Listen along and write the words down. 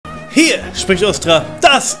Hier spricht Ostra.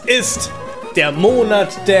 Das ist der Monat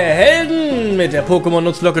der Helden mit der Pokémon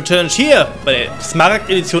Nuzlocke Challenge hier bei der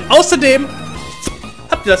Smaragd-Edition. Außerdem,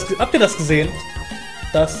 habt ihr das gesehen?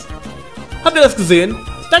 Habt ihr das gesehen?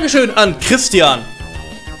 Dankeschön an Christian.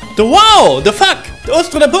 Wow, the fuck, der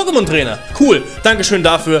Ostra, der Pokémon-Trainer. Cool, Dankeschön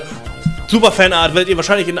dafür. Super Fanart, werdet ihr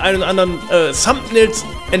wahrscheinlich in ein oder anderen Thumbnails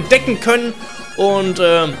entdecken können. Und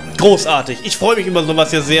großartig. Ich freue mich über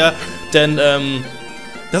sowas ja sehr, denn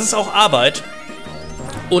das ist auch Arbeit.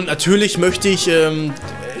 Und natürlich möchte ich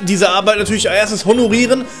diese Arbeit natürlich erstens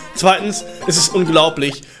honorieren. Zweitens ist es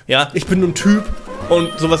unglaublich. Ja, ich bin ein Typ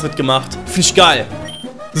und sowas wird gemacht. Finde ich geil.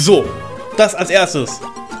 So, das als erstes.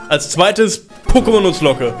 Als zweites Pokémon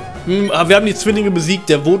Nuzlocke. Wir haben die Zwillinge besiegt.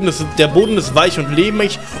 Der Boden ist weich und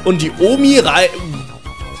lehmig und die Omi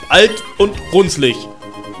alt und runzlig.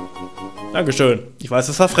 Dankeschön. Ich weiß,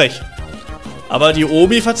 das war frech. Aber die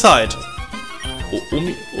Omi verzeiht.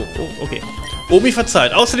 Okay. Omi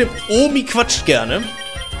verzeiht. Außerdem, Omi quatscht gerne.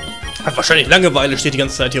 Hat wahrscheinlich Langeweile, steht die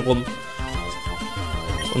ganze Zeit hier rum.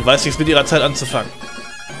 Und weiß nichts mit ihrer Zeit anzufangen.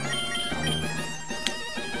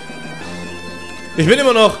 Ich bin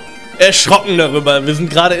immer noch erschrocken darüber. Wir sind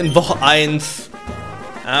gerade in Woche 1.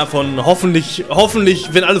 Ja, von hoffentlich,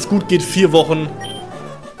 wenn alles gut geht, 4 Wochen.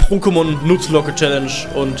 Pokémon Nuzlocke Challenge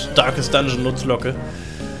und Darkest Dungeon Nuzlocke.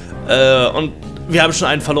 Und wir haben schon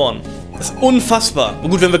einen verloren. Das ist unfassbar.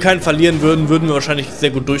 Und gut, wenn wir keinen verlieren würden, würden wir wahrscheinlich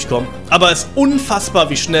sehr gut durchkommen. Aber es ist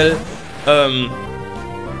unfassbar, wie schnell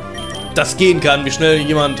das gehen kann. Wie schnell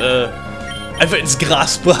jemand einfach ins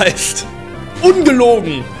Gras beißt.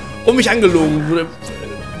 Ungelogen. Und mich angelogen.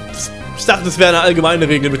 Ich dachte, es wäre eine allgemeine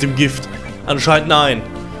Regel mit dem Gift. Anscheinend nein.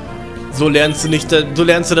 So lernst du nicht, so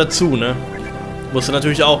lernst du dazu, ne? Musst du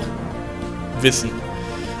natürlich auch wissen.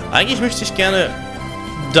 Eigentlich möchte ich gerne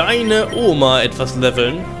deine Oma etwas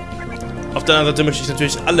leveln. Auf der anderen Seite möchte ich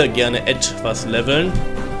natürlich alle gerne etwas leveln.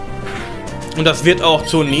 Und das wird auch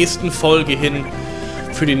zur nächsten Folge hin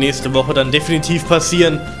für die nächste Woche dann definitiv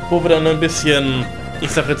passieren, wo wir dann ein bisschen,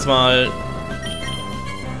 ich sag jetzt mal,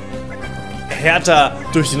 härter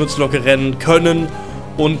durch die Nuzlocke rennen können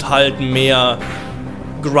und halt mehr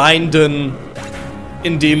grinden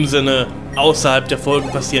in dem Sinne außerhalb der Folgen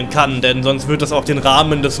passieren kann, denn sonst wird das auch den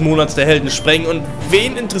Rahmen des Monats der Helden sprengen. Und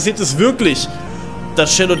wen interessiert es wirklich,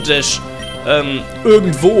 dass Shadow Dash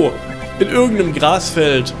irgendwo in irgendeinem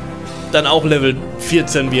Grasfeld dann auch Level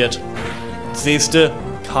 14 wird? Siehste,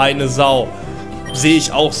 keine Sau. Sehe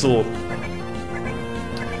ich auch so.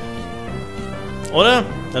 Oder?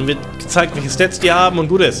 Dann wird gezeigt, welche Stats die haben und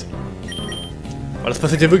gut ist. Aber das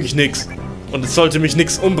passiert ja wirklich nichts. Und es sollte mich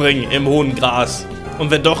nichts umbringen im hohen Gras. Und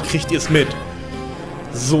wenn doch, kriegt ihr es mit.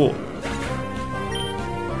 So.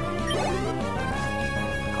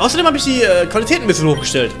 Außerdem habe ich die Qualität ein bisschen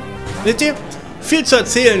hochgestellt. Seht ihr? Viel zu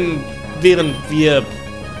erzählen, während wir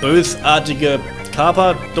bösartige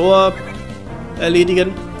Carpador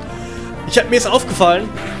erledigen. Mir ist aufgefallen,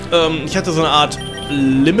 ich hatte so eine Art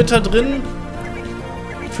Limiter drin.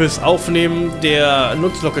 Fürs Aufnehmen der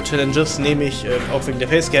Nuzlocke Challenges nehme ich, auch wegen der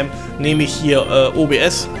Facecam, nehme ich hier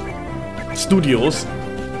OBS Studios.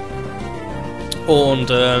 Und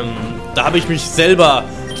da habe ich mich selber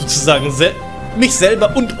sozusagen mich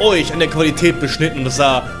selber und euch an der Qualität beschnitten. Das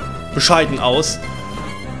sah bescheiden aus.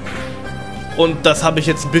 Und das habe ich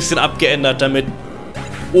jetzt ein bisschen abgeändert, damit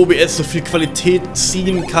OBS so viel Qualität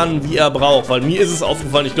ziehen kann, wie er braucht. Weil mir ist es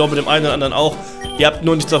aufgefallen, ich glaube dem einen oder anderen auch, ihr habt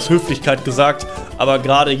nur nichts aus Höflichkeit gesagt, aber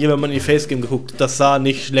gerade hier, wenn man in die Facecam geguckt, das sah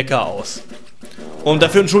nicht lecker aus. Und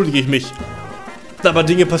dafür entschuldige ich mich. Aber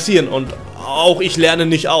Dinge passieren und auch ich lerne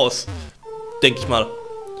nicht aus. Denke ich mal.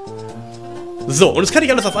 So, und es kann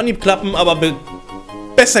nicht alles auf Anhieb klappen, aber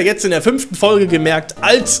besser jetzt in der 5. Folge gemerkt,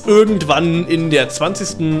 als irgendwann in der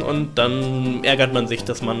 20. Und dann ärgert man sich,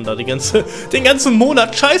 dass man da den ganzen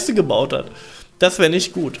Monat Scheiße gebaut hat. Das wäre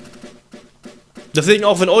nicht gut. Deswegen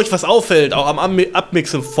auch, wenn euch was auffällt, auch am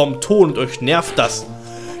Abmixen vom Ton und euch nervt das.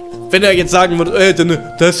 Wenn er jetzt sagen würde, ey,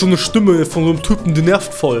 da ist so eine Stimme von so einem Typen, die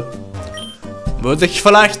nervt voll. Würde ich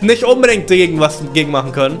vielleicht nicht unbedingt gegen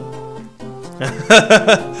machen können.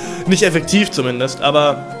 Nicht effektiv zumindest,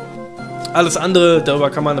 aber alles andere, darüber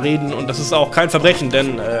kann man reden und das ist auch kein Verbrechen,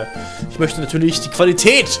 denn ich möchte natürlich die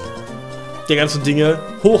Qualität der ganzen Dinge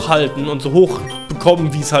hochhalten und so hoch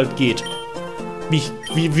bekommen, wie es halt geht.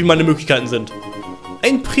 Wie meine Möglichkeiten sind.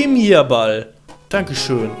 Ein Premierball.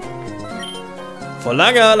 Dankeschön. Vor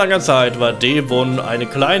langer, langer Zeit war Devon eine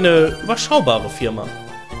kleine, überschaubare Firma.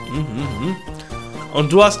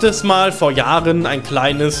 Und du hast es mal vor Jahren ein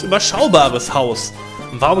kleines, überschaubares Haus.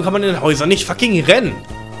 Und warum kann man in den Häusern nicht fucking rennen?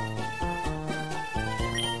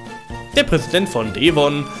 Der Präsident von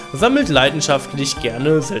Devon sammelt leidenschaftlich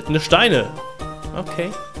gerne seltene Steine. Okay.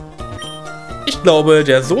 Ich glaube,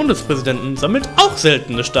 der Sohn des Präsidenten sammelt auch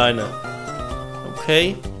seltene Steine.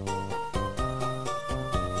 Okay.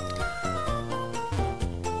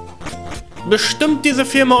 Bestimmt diese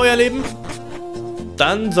Firma euer Leben?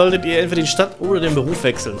 Dann solltet ihr entweder die Stadt oder den Beruf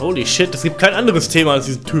wechseln. Holy shit, es gibt kein anderes Thema als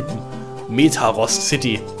diesen Typen. Metarost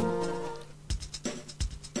City.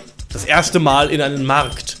 Das erste Mal in einen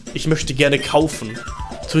Markt. Ich möchte gerne kaufen.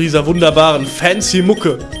 Zu dieser wunderbaren fancy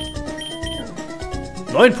Mucke.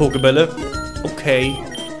 9 Pokébälle. Okay.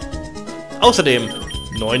 Außerdem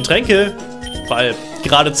 9 Tränke. Weil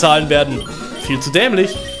gerade Zahlen werden viel zu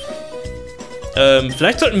dämlich.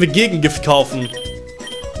 Vielleicht sollten wir Gegengift kaufen.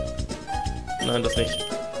 Nein, das nicht.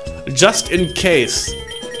 Just in case.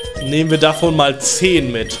 Nehmen wir davon mal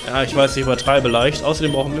 10 mit. Ja, ich weiß, ich übertreibe leicht.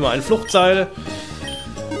 Außerdem brauchen wir immer ein Fluchtseil.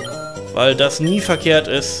 Weil das nie verkehrt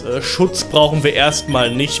ist. Schutz brauchen wir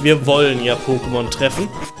erstmal nicht. Wir wollen ja Pokémon treffen.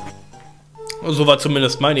 So war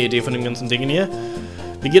zumindest meine Idee von den ganzen Dingen hier.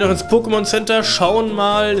 Wir gehen noch ins Pokémon Center, schauen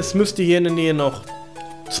mal. Es müsste hier in der Nähe noch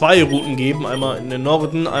 2 Routen geben. Einmal in den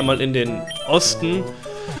Norden, einmal in den Osten.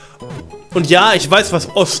 Und ja, ich weiß,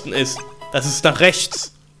 was Osten ist. Das ist nach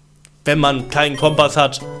rechts. Wenn man keinen Kompass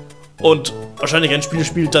hat. Und wahrscheinlich ein Spiel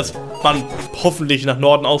spielt, das man hoffentlich nach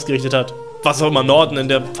Norden ausgerichtet hat. Was auch immer Norden in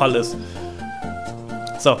der Fall ist.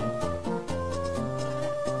 So.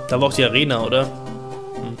 Da war auch die Arena, oder?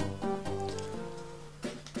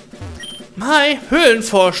 Mai,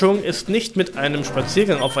 Höhlenforschung ist nicht mit einem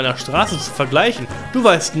Spaziergang auf einer Straße zu vergleichen. Du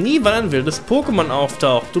weißt nie, wann ein wildes Pokémon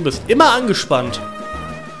auftaucht. Du bist immer angespannt.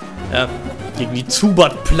 Ja, gegen die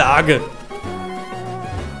Zubat-Plage.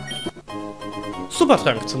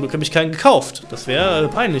 Supertrank. Zum Glück habe ich keinen gekauft. Das wäre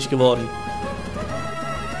peinlich geworden.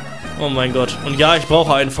 Oh mein Gott. Und ja, ich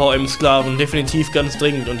brauche einen VM-Sklaven. Definitiv ganz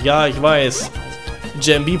dringend. Und ja, ich weiß.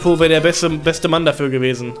 Jambipo wäre der beste Mann dafür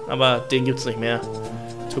gewesen. Aber den gibt's nicht mehr.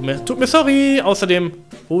 Tut mir sorry. Außerdem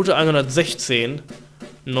Route 116.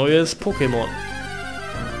 Neues Pokémon.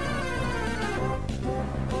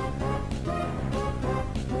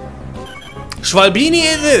 Schwalbini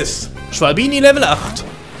ist es. Schwalbini Level 8.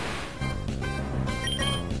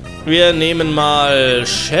 Wir nehmen mal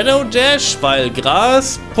Shadow Dash, weil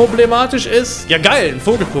Gras problematisch ist. Ja geil, ein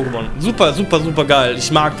Vogel-Pokémon. Super, super, super geil.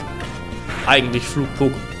 Ich mag eigentlich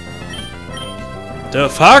Flug-Pokémon. The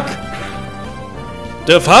fuck?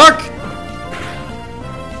 The fuck?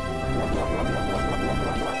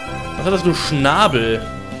 Was hat das, du Schnabel?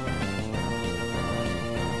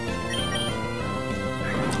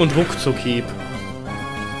 Und Ruckzuckhieb.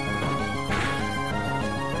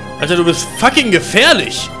 Alter, du bist fucking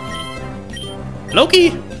gefährlich.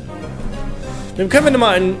 Loki? Dann können wir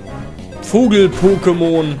nochmal einen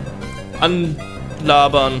Vogel-Pokémon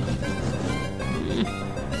anlabern.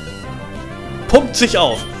 Pumpt sich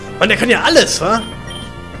auf. Mann, der kann ja alles, wa?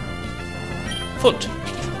 Fund.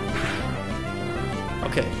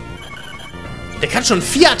 Okay. Der kann schon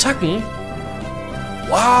 4 Attacken.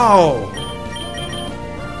 Wow.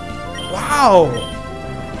 Wow.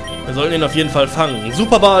 Wir sollen ihn auf jeden Fall fangen.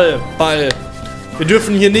 Superball. Ball. Wir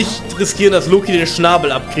dürfen hier nicht riskieren, dass Loki den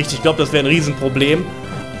Schnabel abkriegt. Ich glaube, das wäre ein Riesenproblem.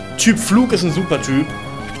 Typ Flug ist ein super Typ.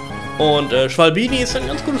 Und Schwalbini ist ein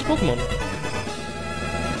ganz cooles Pokémon.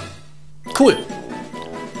 Cool.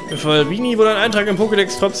 Schwalbini wurde ein Eintrag im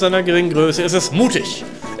Pokédex trotz seiner geringen Größe. Es ist mutig.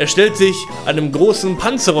 Er stellt sich einem großen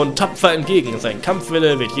Panzeron tapfer entgegen. Sein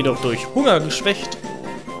Kampfwille wird jedoch durch Hunger geschwächt.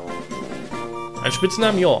 Ein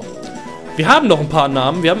Spitznamen? Ja. Wir haben noch ein paar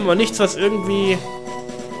Namen. Wir haben aber nichts, was irgendwie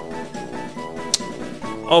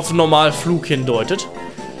auf Normalflug hindeutet.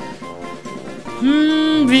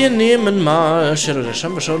 Wir nehmen mal Shadow Dash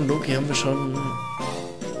haben wir schon, Loki haben wir schon.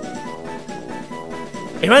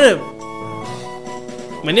 Ich meine,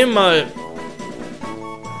 wir nehmen mal...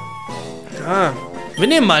 Ja, wir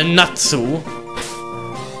nehmen mal Natsu.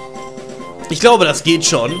 Ich glaube, das geht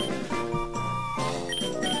schon.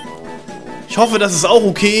 Ich hoffe, das ist auch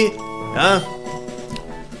okay. Ja.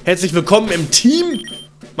 Herzlich willkommen im Team.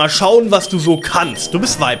 Mal schauen, was du so kannst. Du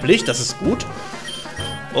bist weiblich, das ist gut.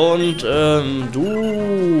 Und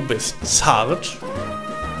du bist zart.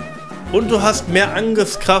 Und du hast mehr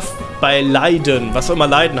Angriffskraft bei Leiden. Was auch immer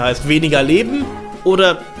Leiden heißt. Weniger Leben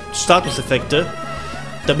oder Statuseffekte.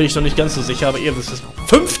 Da bin ich noch nicht ganz so sicher, aber ihr wisst es.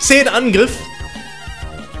 15 Angriff.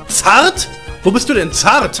 Zart? Wo bist du denn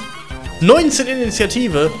zart? 19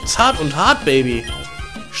 Initiative. Zart und hart, Baby.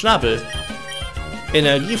 Schnabel.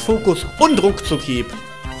 Energiefokus und Ruckzuckhieb.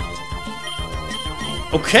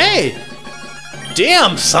 Okay.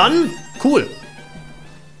 Damn, son. Cool.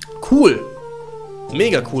 Cool.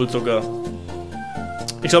 Mega cool sogar.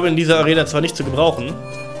 Ich glaube, in dieser Arena zwar nicht zu gebrauchen,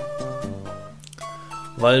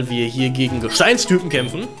 weil wir hier gegen Gesteinstypen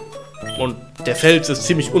kämpfen. Und der Fels ist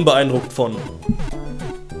ziemlich unbeeindruckt von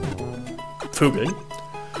Vögeln.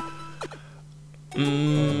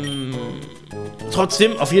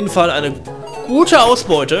 Trotzdem auf jeden Fall eine gute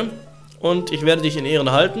Ausbeute. Und ich werde dich in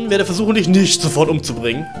Ehren halten. Werde versuchen, dich nicht sofort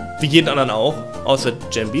umzubringen. Wie jeden anderen auch. Außer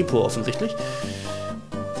Jambipo offensichtlich.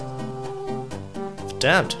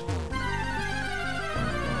 Verdammt.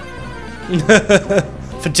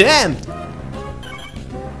 Verdammt.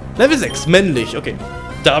 Level 6, männlich, okay.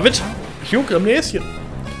 David, Juck am Näschen.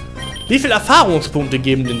 Wie viele Erfahrungspunkte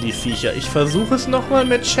geben denn die Viecher? Ich versuche es nochmal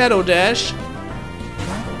mit Shadow Dash.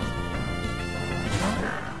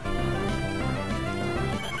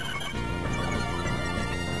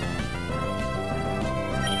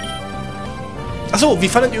 Achso, wie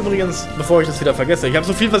fandet ihr übrigens, bevor ich das wieder vergesse, ich habe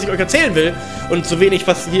so viel, was ich euch erzählen will und so wenig,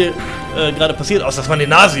 was hier gerade passiert, außer dass man die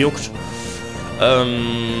Nase juckt.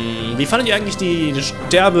 Wie fandet ihr eigentlich die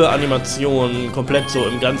Sterbeanimation komplett so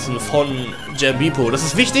im Ganzen von Jambipo? Das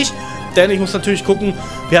ist wichtig, denn ich muss natürlich gucken,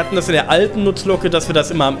 wir hatten das in der alten Nuzlocke, dass wir das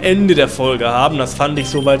immer am Ende der Folge haben. Das fand ich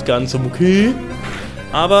soweit ganz okay.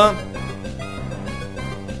 Aber...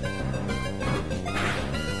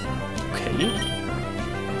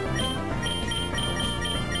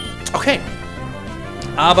 Okay.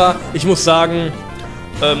 Aber ich muss sagen,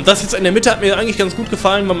 das jetzt in der Mitte hat mir eigentlich ganz gut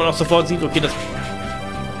gefallen, weil man auch sofort sieht, okay, das...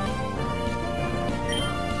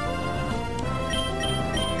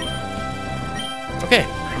 Okay.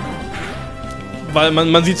 Weil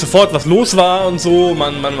man sieht sofort, was los war und so,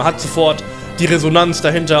 man hat sofort die Resonanz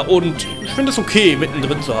dahinter und ich finde es okay,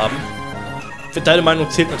 mittendrin zu haben. Deine Meinung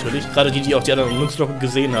zählt natürlich, gerade die auch die anderen Nuzlocke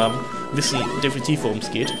gesehen haben, wissen definitiv, worum es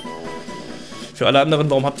geht. Für alle anderen,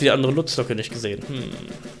 warum habt ihr die andere Nuzlocke nicht gesehen?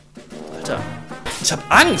 Alter. Ich hab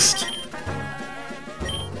Angst!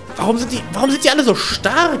 Warum sind die alle so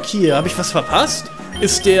stark hier? Habe ich was verpasst?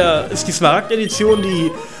 Ist die Smaragd-Edition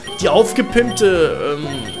die aufgepimpte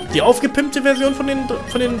Version von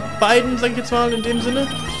den beiden, sag ich jetzt mal, in dem Sinne?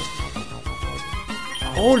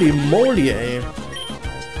 Holy moly, ey.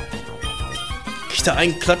 Krieg ich da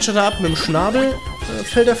einen Klatscher da ab mit dem Schnabel?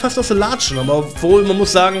 Fällt er fast aus der Latschen. Aber obwohl, man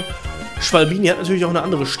muss sagen, Schwalbini hat natürlich auch eine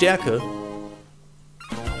andere Stärke.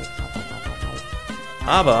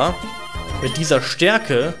 Aber mit dieser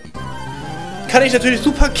Stärke kann ich natürlich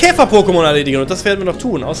super Käfer-Pokémon erledigen und das werden wir noch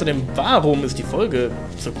tun. Außerdem, warum ist die Folge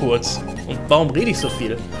so kurz? Und warum rede ich so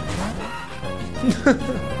viel?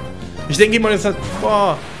 Ich denke immer jetzt halt,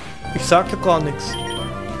 boah, ich sag ja gar nichts.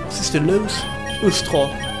 Was ist denn los, Ustra?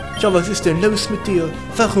 Ja, was ist denn los mit dir?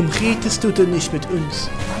 Warum redest du denn nicht mit uns?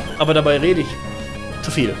 Aber dabei rede ich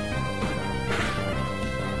zu viel.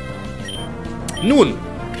 Nun,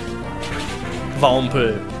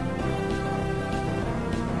 Wampel.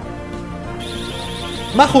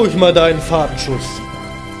 Mach ruhig mal deinen Fadenschuss.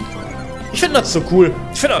 Ich finde das so cool.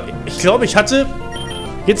 Ich glaube, ich hatte,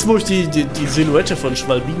 jetzt wo ich die Silhouette von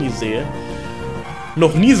Schwalbini sehe,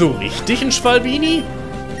 noch nie so richtig ein Schwalbini.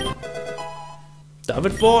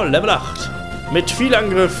 David War, Level 8. Mit viel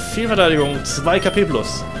Angriff, viel Verteidigung, 2 KP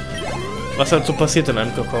plus. Was halt so passiert in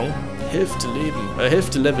einem Kokon. Hälfte Leben,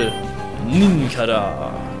 Hälfte Level.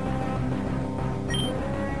 Ninkada.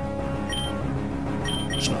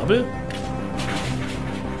 Schnabel?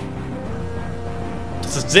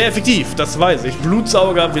 Das ist sehr effektiv, das weiß ich.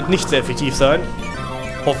 Blutsauger wird nicht sehr effektiv sein.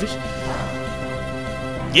 Hoffe ich.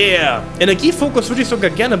 Yeah! Energiefokus würde ich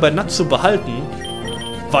sogar gerne bei Natsu behalten.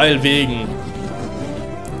 Weil wegen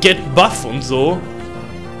Get Buff und so.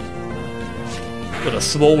 Oder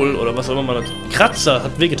Swole oder was auch immer man hat. Kratzer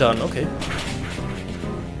hat wehgetan, okay.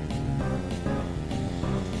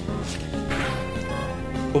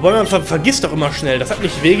 Wobei man vergisst doch immer schnell, das hat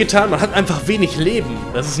nicht wehgetan, man hat einfach wenig Leben.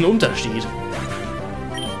 Das ist ein Unterschied.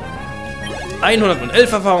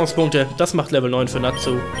 111 Erfahrungspunkte, das macht Level 9 für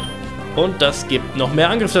Natsu. Und das gibt noch mehr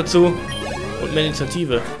Angriff dazu. Und mehr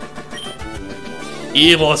Initiative.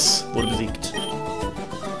 Eros wurde besiegt.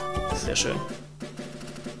 Sehr schön.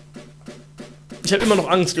 Ich habe immer noch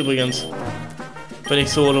Angst übrigens. Wenn ich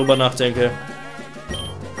so darüber nachdenke.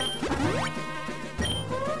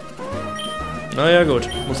 Naja gut,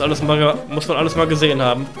 muss man alles mal gesehen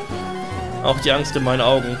haben. Auch die Angst in meinen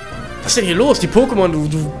Augen. Was ist denn hier los? Die Pokémon,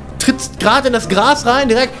 du trittst gerade in das Gras rein,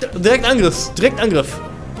 direkt Angriff.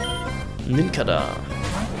 Ninkada.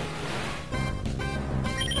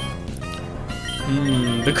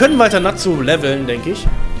 Wir können weiter Natsu leveln, denke ich.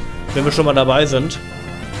 Wenn wir schon mal dabei sind.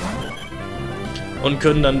 Und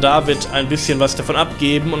können dann David ein bisschen was davon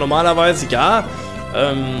abgeben. Und normalerweise, ja,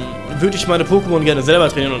 würde ich meine Pokémon gerne selber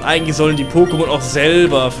trainieren. Und eigentlich sollen die Pokémon auch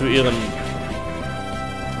selber für ihren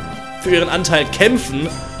für ihren Anteil kämpfen.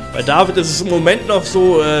 Bei David ist es im Moment noch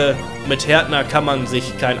so, mit Härtner kann man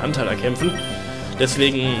sich keinen Anteil erkämpfen.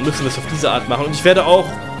 Deswegen müssen wir es auf diese Art machen. Und ich werde auch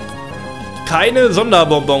keine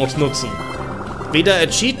Sonderbonbons nutzen. Weder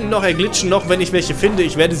ercheaten noch erglitschen, noch wenn ich welche finde.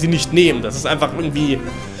 Ich werde sie nicht nehmen. Das ist einfach irgendwie...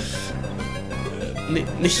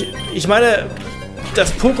 nicht... Ich meine,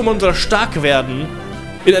 das Pokémon soll stark werden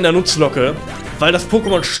in einer Nuzlocke, weil das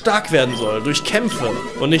Pokémon stark werden soll durch Kämpfe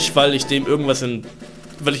und nicht, weil ich dem irgendwas in...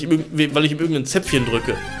 weil ich ihm irgendein Zäpfchen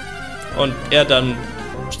drücke und er dann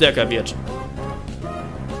stärker wird.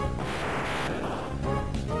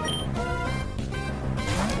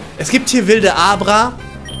 Es gibt hier wilde Abra.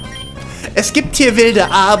 Es gibt hier wilde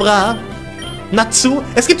Abra. Natsu.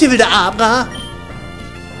 Es gibt hier wilde Abra.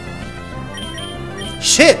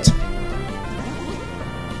 Shit.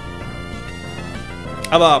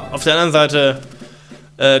 Aber auf der anderen Seite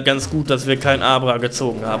ganz gut, dass wir kein Abra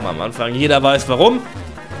gezogen haben am Anfang. Jeder weiß warum.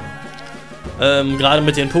 Gerade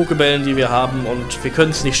mit den Pokébällen, die wir haben, und wir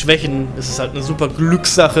können es nicht schwächen. Es ist halt eine super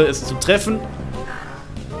Glückssache, es zu treffen.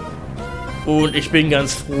 Und ich bin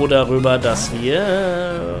ganz froh darüber, dass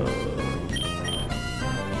wir...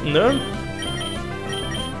 ne?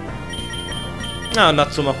 Na,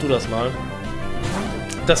 Natsu, mach du das mal.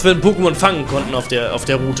 Dass wir ein Pokémon fangen konnten auf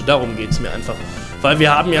der Route, darum geht es mir einfach. Weil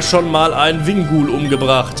wir haben ja schon mal einen Wingul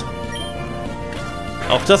umgebracht.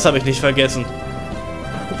 Auch das habe ich nicht vergessen.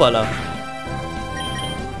 Hoppala.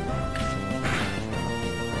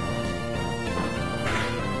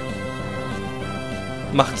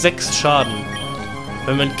 Macht 6 Schaden.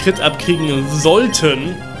 Wenn wir einen Crit abkriegen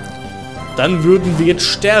sollten, dann würden wir jetzt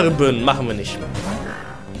sterben. Machen wir nicht.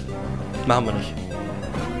 Machen wir nicht.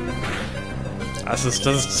 Das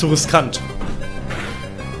ist zu riskant.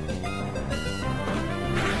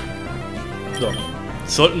 So.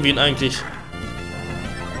 Sollten wir ihn eigentlich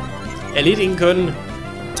erledigen können.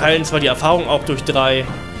 Teilen zwar die Erfahrung auch durch 3,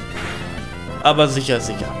 aber sicher,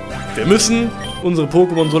 sicher. Wir müssen unsere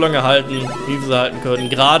Pokémon so lange halten, wie wir sie halten können.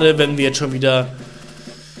 Gerade wenn wir jetzt schon wieder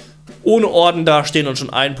ohne Orden dastehen und schon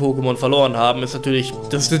ein Pokémon verloren haben, ist natürlich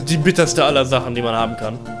das ist die bitterste aller Sachen, die man haben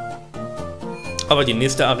kann. Aber die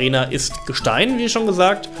nächste Arena ist Gestein, wie schon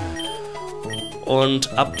gesagt.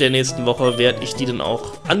 Und ab der nächsten Woche werde ich die dann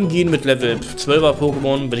auch angehen mit Level 12er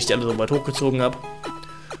Pokémon, wenn ich die alle so weit hochgezogen habe.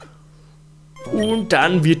 Und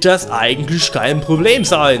dann wird das eigentlich kein Problem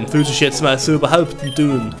sein, würde ich jetzt mal so behaupten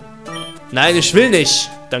tun. Nein, ich will nicht.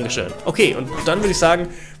 Dankeschön. Okay, und dann würde ich sagen,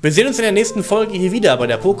 wir sehen uns in der nächsten Folge hier wieder bei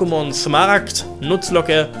der Pokémon Smaragd,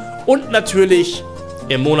 Nuzlocke und natürlich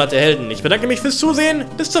im Monat der Helden. Ich bedanke mich fürs Zusehen.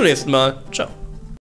 Bis zum nächsten Mal. Ciao.